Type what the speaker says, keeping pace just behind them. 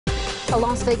A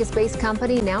Las Vegas-based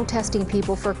company now testing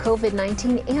people for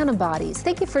COVID-19 antibodies.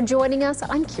 Thank you for joining us.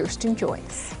 I'm Kirsten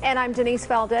Joyce. And I'm Denise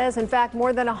Valdez. In fact,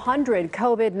 more than 100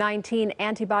 COVID-19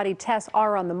 antibody tests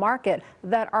are on the market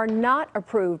that are not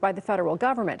approved by the federal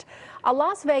government. A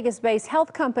Las Vegas-based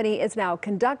health company is now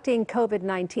conducting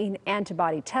COVID-19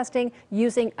 antibody testing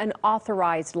using an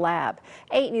authorized lab.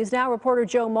 8 News Now reporter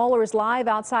Joe Moeller is live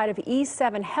outside of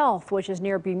E7 Health, which is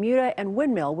near Bermuda and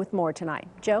Windmill, with more tonight.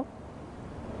 Joe?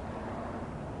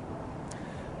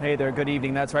 Hey there, good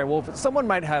evening. That's right. Well, someone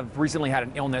might have recently had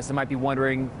an illness and might be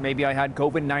wondering, maybe I had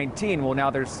COVID-19. Well, now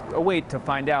there's a way to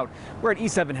find out. We're at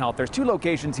E7 Health. There's 2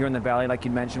 locations here in the valley, like you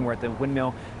mentioned. We're at the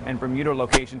Windmill and Bermuda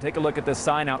location. Take a look at the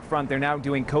sign out front. They're now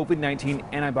doing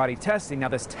COVID-19 antibody testing. Now,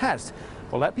 this test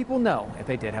will let people know if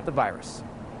they did have the virus.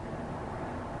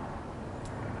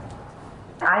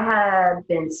 I had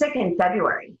been sick in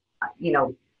February,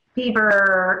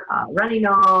 fever, runny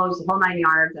nose, the whole 9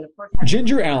 yards, and of course.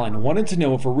 Ginger Allen wanted to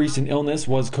know if her recent illness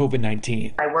was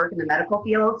COVID-19. I work in the medical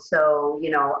field, so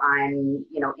I'm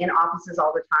in offices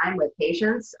all the time with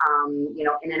patients,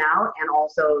 in and out, and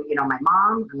also my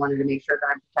mom. I wanted to make sure that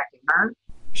I'm protecting her.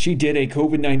 She did a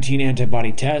COVID-19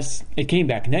 antibody test. It came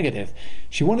back negative.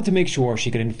 She wanted to make sure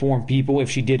she could inform people if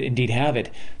she did indeed have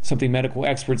it, something medical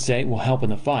experts say will help in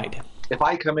the fight. If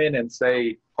I come in and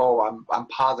say, oh, I'm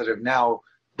positive now,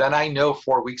 then I know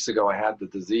 4 weeks ago I had the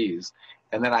disease,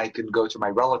 and then I can go to my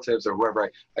relatives or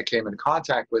whoever I came in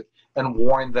contact with and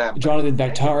warn them. Jonathan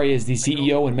Bakhtari is the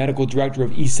CEO and medical director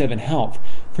of E7 Health.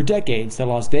 For decades, the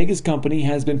Las Vegas company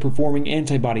has been performing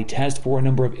antibody tests for a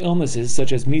number of illnesses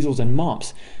such as measles and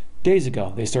mumps. Days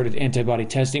ago, they started antibody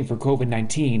testing for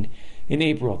COVID-19. In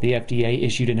April, the FDA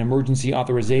issued an emergency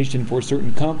authorization for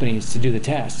certain companies to do the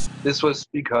tests. This was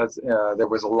because there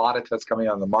was a lot of tests coming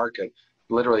on the market,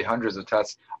 literally hundreds of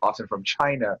tests, often from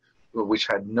China, which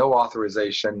had no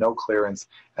authorization, no clearance,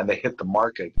 and they hit the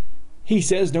market. He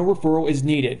says no referral is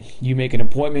needed. You make an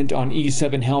appointment on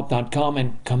e7health.com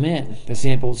and come in. The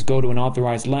samples go to an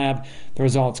authorized lab. The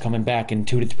results come back in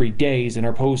 2 to 3 days and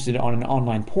are posted on an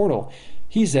online portal.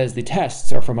 He says the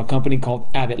tests are from a company called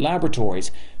Abbott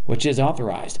Laboratories, which is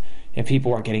authorized. If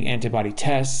people are getting antibody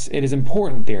tests, it is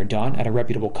important they are done at a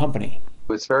reputable company.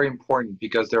 It's very important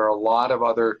because there are a lot of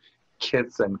other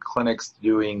kits and clinics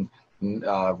doing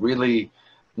really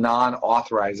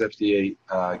non-authorized FDA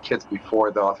kits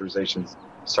before the authorizations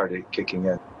started kicking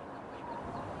in.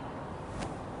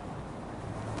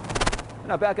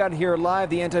 Now back out here live,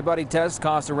 the antibody test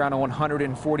costs around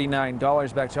 $149.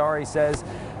 Bakhtari says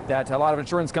that a lot of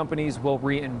insurance companies will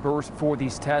reimburse for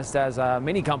these tests, as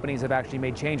many companies have actually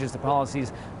made changes to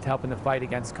policies to help in the fight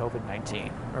against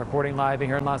COVID-19. Reporting live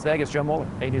here in Las Vegas, Joe Moeller,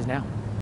 8 News Now.